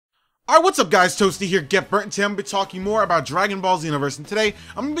Alright, what's up guys, Toasty here, Get Burnt, and today I'm going to be talking more about Dragon Ball Xenoverse, and today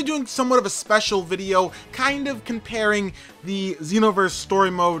I'm going to be doing somewhat of a special video, kind of comparing the Xenoverse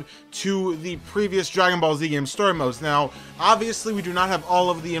story mode to the previous Dragon Ball Z game story modes. Now, obviously we do not have all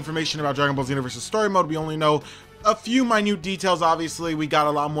of the information about Dragon Ball Xenoverse's story mode, we only know a few minute details. Obviously we got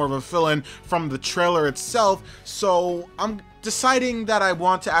a lot more of a fill-in from the trailer itself, so I'm deciding that I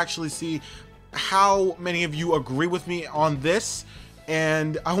want to actually see how many of you agree with me on this,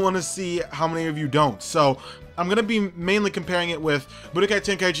 and I want to see how many of you don't. So I'm going to be mainly comparing it with Budokai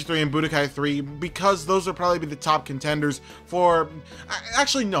Tenkaichi 3 and Budokai 3 because those will probably be the top contenders for...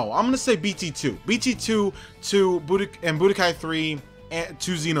 Actually, no, I'm going to say BT2. BT2 to Budokai 3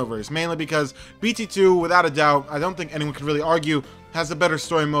 to Xenoverse, mainly because BT2, without a doubt, I don't think anyone could really argue, has a better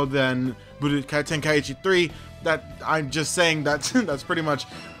story mode than Budokai Tenkaichi 3. That I'm just saying that's pretty much...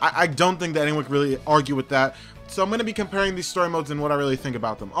 I don't think that anyone could really argue with that. So I'm going to be comparing these story modes and what I really think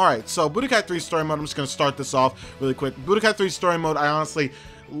about them. Alright, so Budokai 3 story mode, I'm just going to start this off really quick. Budokai 3 story mode,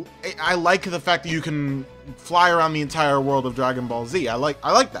 I like the fact that you can fly around the entire world of Dragon Ball Z. I like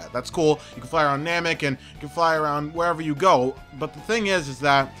that. That's cool. You can fly around Namek and you can fly around wherever you go. But the thing is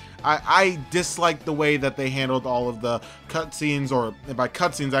that I dislike the way that they handled all of the cutscenes, or by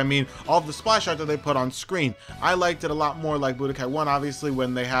cutscenes I mean all of the splash art that they put on screen. I liked it a lot more like Budokai 1, obviously,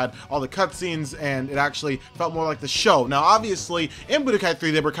 when they had all the cutscenes and it actually felt more like the show. Now, obviously, in Budokai 3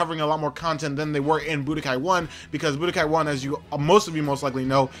 they were covering a lot more content than they were in Budokai 1, because Budokai 1, as most of you most likely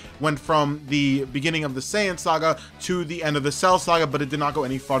know, went from the beginning of the Saiyan saga to the end of the Cell saga, but it did not go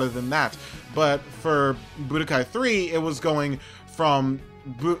any farther than that. But for Budokai 3, it was going from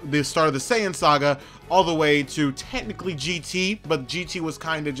the start of the Saiyan saga all the way to technically GT, but GT was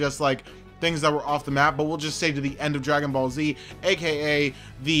kind of just like things that were off the map, but we'll just say to the end of Dragon Ball Z, aka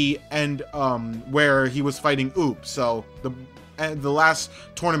the end where he was fighting Oop, so the last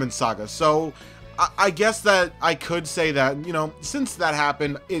tournament saga. So I guess that I could say that, you know, since that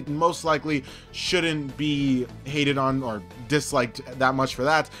happened, it most likely shouldn't be hated on or disliked that much for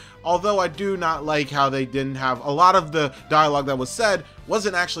that. Although I do not like how they didn't have a lot of the dialogue that was said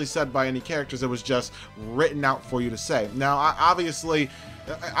wasn't actually said by any characters. It was just written out for you to say. Now, obviously,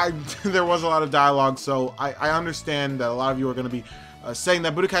 there was a lot of dialogue, so I understand that a lot of you are going to be saying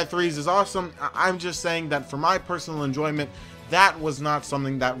that Budokai 3's is awesome. I'm just saying that for my personal enjoyment, that was not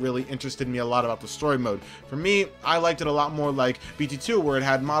something that really interested me a lot about the story mode. For me, I liked it a lot more like BT2, where it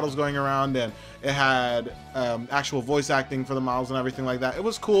had models going around and it had actual voice acting for the models and everything like that. It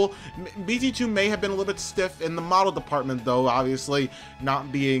was cool. BT2 may have been a little bit stiff in the model department, though, obviously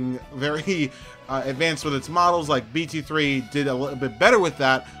not being very advanced with its models. Like BT3 did a little bit better with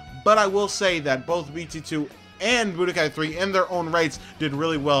that, but I will say that both BT2 and Budokai 3 in their own rights did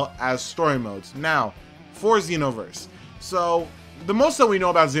really well as story modes. Now, for Xenoverse. So, the most that we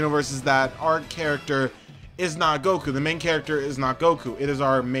know about Xenoverse is that our character is not Goku. The main character is not Goku. It is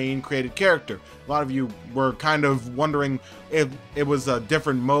our main created character. A lot of you were kind of wondering if it was a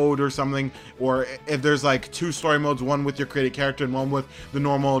different mode or something, or if there's like two story modes, one with your created character and one with the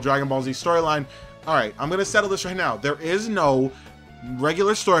normal Dragon Ball Z storyline. Alright, I'm going to settle this right now. There is no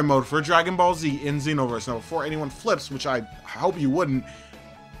regular story mode for Dragon Ball Z in Xenoverse. Now, before anyone flips, which I hope you wouldn't,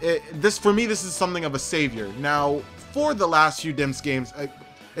 for me, this is something of a savior. Now, for the last few DIMS games,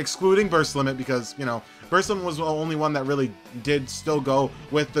 excluding Burst Limit, because, you know, Burst Limit was the only one that really did still go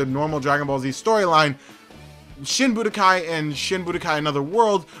with the normal Dragon Ball Z storyline, Shin Budokai and Shin Budokai Another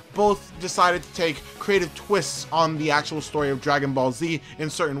World both decided to take creative twists on the actual story of Dragon Ball Z in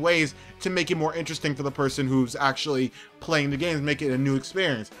certain ways to make it more interesting for the person who's actually playing the games, make it a new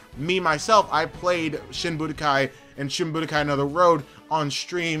experience. Me, myself, I played Shin Budokai and Shin Budokai Another World on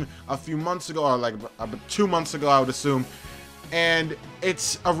stream a few months ago, or like 2 months ago, I would assume, and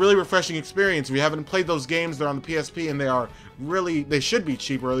it's a really refreshing experience. If you haven't played those games, they're on the PSP, and they should be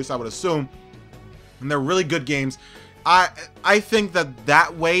cheaper, or at least I would assume, and they're really good games. I think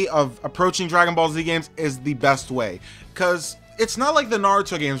that way of approaching Dragon Ball Z games is the best way, because it's not like the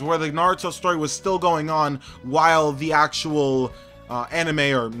Naruto games where the Naruto story was still going on while the actual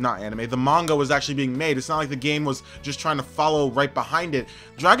the manga was actually being made. It's not like the game was just trying to follow right behind it.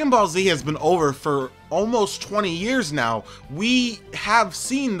 Dragon Ball Z has been over for almost 20 years now. We have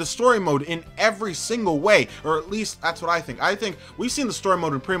seen the story mode in every single way, or at least that's what I think. I think we've seen the story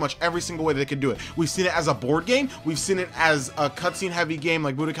mode in pretty much every single way that they could do it. We've seen it as a board game, we've seen it as a cutscene heavy game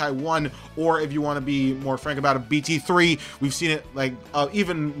like Budokai 1, or if you want to be more frank about it, BT3. We've seen it like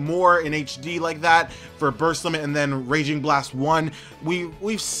even more in HD like that for Burst Limit, and then Raging Blast 1.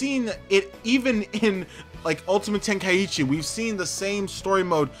 We've seen it even in like Ultimate Tenkaichi. We've seen the same story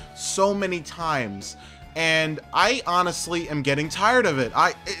mode so many times, and I honestly am getting tired of it.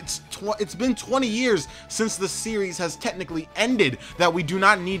 It's it's been 20 years since the series has technically ended, that we do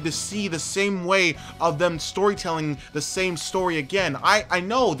not need to see the same way of them storytelling the same story again. I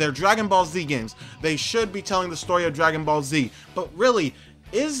know they're Dragon Ball Z games. They should be telling the story of Dragon Ball Z, but really,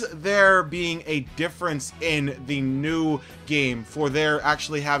 is there being a difference in the new game for there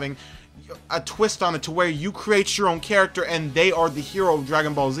actually having a twist on it to where you create your own character and they are the hero of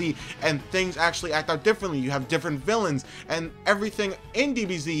Dragon Ball Z, and things actually act out differently? You have different villains and everything in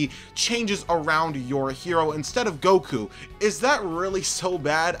DBZ changes around your hero instead of Goku. Is that really so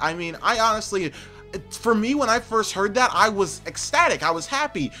bad? I mean, I honestly, for me, when I first heard that, I was ecstatic. I was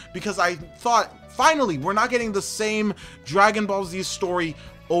happy because I thought, finally, we're not getting the same Dragon Ball Z story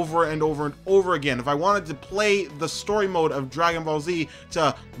over and over and over again. If I wanted to play the story mode of Dragon Ball Z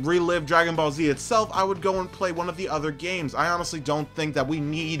to relive Dragon Ball Z itself, I would go and play one of the other games. I honestly don't think that we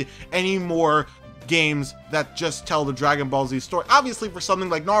need any more games that just tell the Dragon Ball Z story. Obviously, for something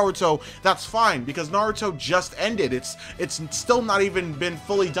like Naruto, that's fine, because Naruto just ended. It's still not even been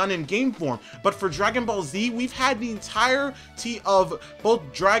fully done in game form. But for Dragon Ball Z, we've had the entirety of both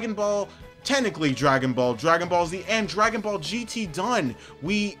Dragon Ball, technically Dragon Ball Z, and Dragon Ball GT done.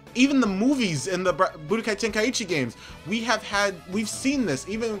 Even the movies in the Budokai Tenkaichi games, we've seen this.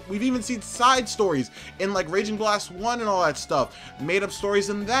 We've even seen side stories in like Raging Blast 1 and all that stuff. Made up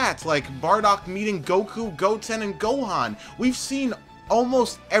stories in that, like Bardock meeting Goku, Goten, and Gohan. We've seen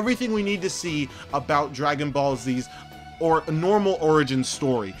almost everything we need to see about Dragon Ball Z's or a normal origin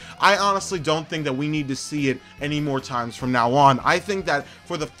story. I honestly don't think that we need to see it any more times from now on. I think that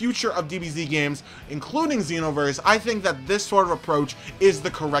for the future of DBZ games, including Xenoverse, I think that this sort of approach is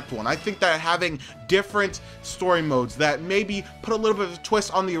the correct one. I think that having different story modes that maybe put a little bit of a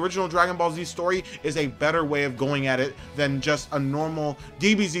twist on the original Dragon Ball Z story is a better way of going at it than just a normal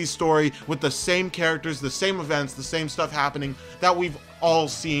DBZ story with the same characters, the same events, the same stuff happening that we've all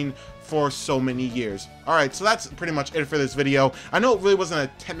seen for so many years. Alright, so that's pretty much it for this video. I know it really wasn't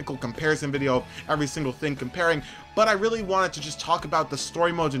a technical comparison video of every single thing comparing, but I really wanted to just talk about the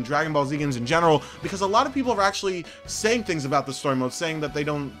story modes in Dragon Ball Z games in general, because a lot of people are actually saying things about the story modes, saying that they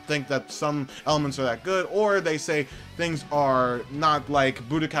don't think that some elements are that good, or they say things are not like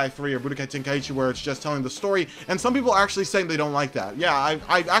Budokai 3 or Budokai Tenkaichi where it's just telling the story, and some people are actually saying they don't like that. Yeah,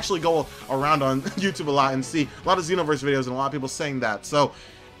 I actually go around on YouTube a lot and see a lot of Xenoverse videos and a lot of people saying that, so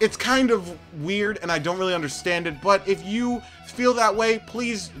it's kind of weird and I don't really understand it, but if you feel that way,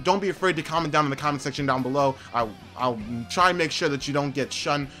 please don't be afraid to comment down in the comment section down below. I'll try and make sure that you don't get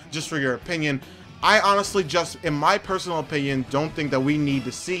shunned just for your opinion. I honestly just, in my personal opinion, don't think that we need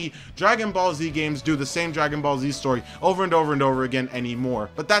to see Dragon Ball Z games do the same Dragon Ball Z story over and over and over again anymore.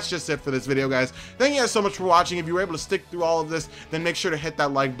 But that's just it for this video, guys. Thank you guys so much for watching. If you were able to stick through all of this, then make sure to hit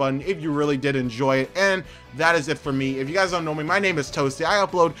that like button if you really did enjoy it. And that is it for me. If you guys don't know me, my name is Toasty. I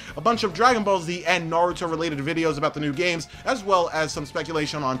upload a bunch of Dragon Ball Z and Naruto related videos about the new games, as well as some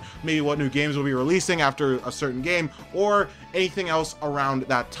speculation on maybe what new games will be releasing after a certain game, or anything else around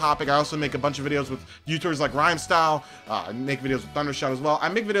that topic. I also make a bunch of videos with YouTubers like Rhymestyle. I make videos with Thundershout as well. I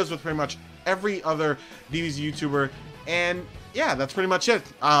make videos with pretty much every other DBZ YouTuber, and yeah, that's pretty much it.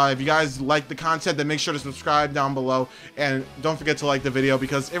 If you guys like the content, then make sure to subscribe down below, and don't forget to like the video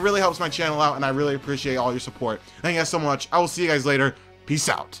because it really helps my channel out, and I really appreciate all your support. Thank you guys so much. I will see you guys later. Peace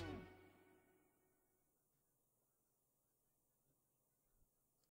out.